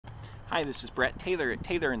Hi, this is Brett Taylor at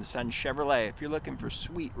Taylor & Sons Chevrolet. If you're looking for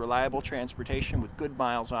sweet, reliable transportation with good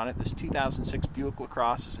miles on it, this 2006 Buick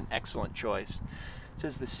Lacrosse is an excellent choice. It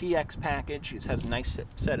says the CX package. It has a nice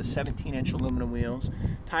set of 17-inch aluminum wheels.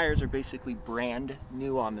 Tires are basically brand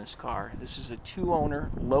new on this car. This is a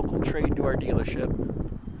two-owner, local trade to our dealership.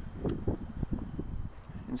 You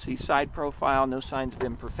can see side profile, no signs of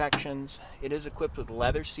imperfections. It is equipped with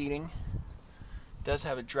leather seating. It does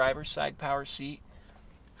have a driver's side power seat,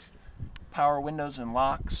 power windows and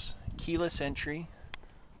locks, keyless entry,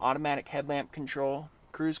 automatic headlamp control,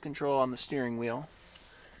 cruise control on the steering wheel.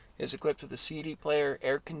 It is equipped with a CD player,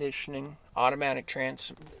 air conditioning, automatic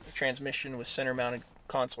transmission with center mounted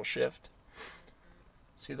console shift.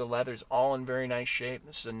 See, the leather's all in very nice shape.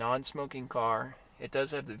 This is a non-smoking car. It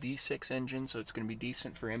does have the V6 engine, so it's going to be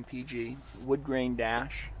decent for MPG. Wood grain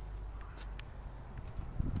dash.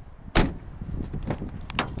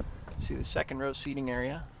 See the second row seating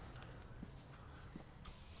area.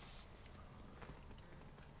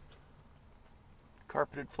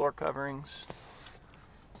 Carpeted floor coverings.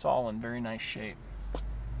 It's all in very nice shape.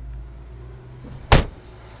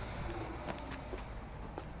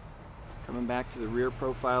 Coming back to the rear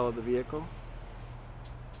profile of the vehicle.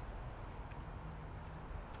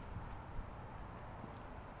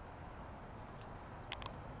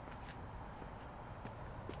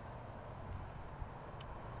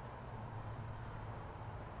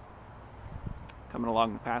 Coming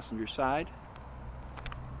along the passenger side.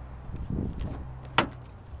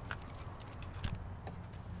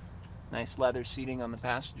 Nice leather seating on the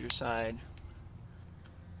passenger side.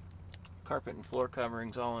 Carpet and floor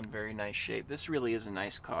coverings all in very nice shape. This really is a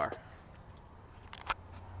nice car.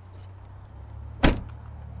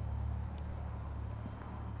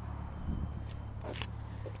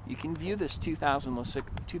 You can view this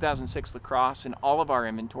 2006 Lacrosse and all of our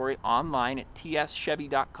inventory online at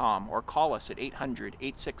tschevy.com or call us at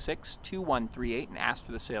 800-866-2138 and ask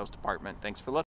for the sales department. Thanks for looking.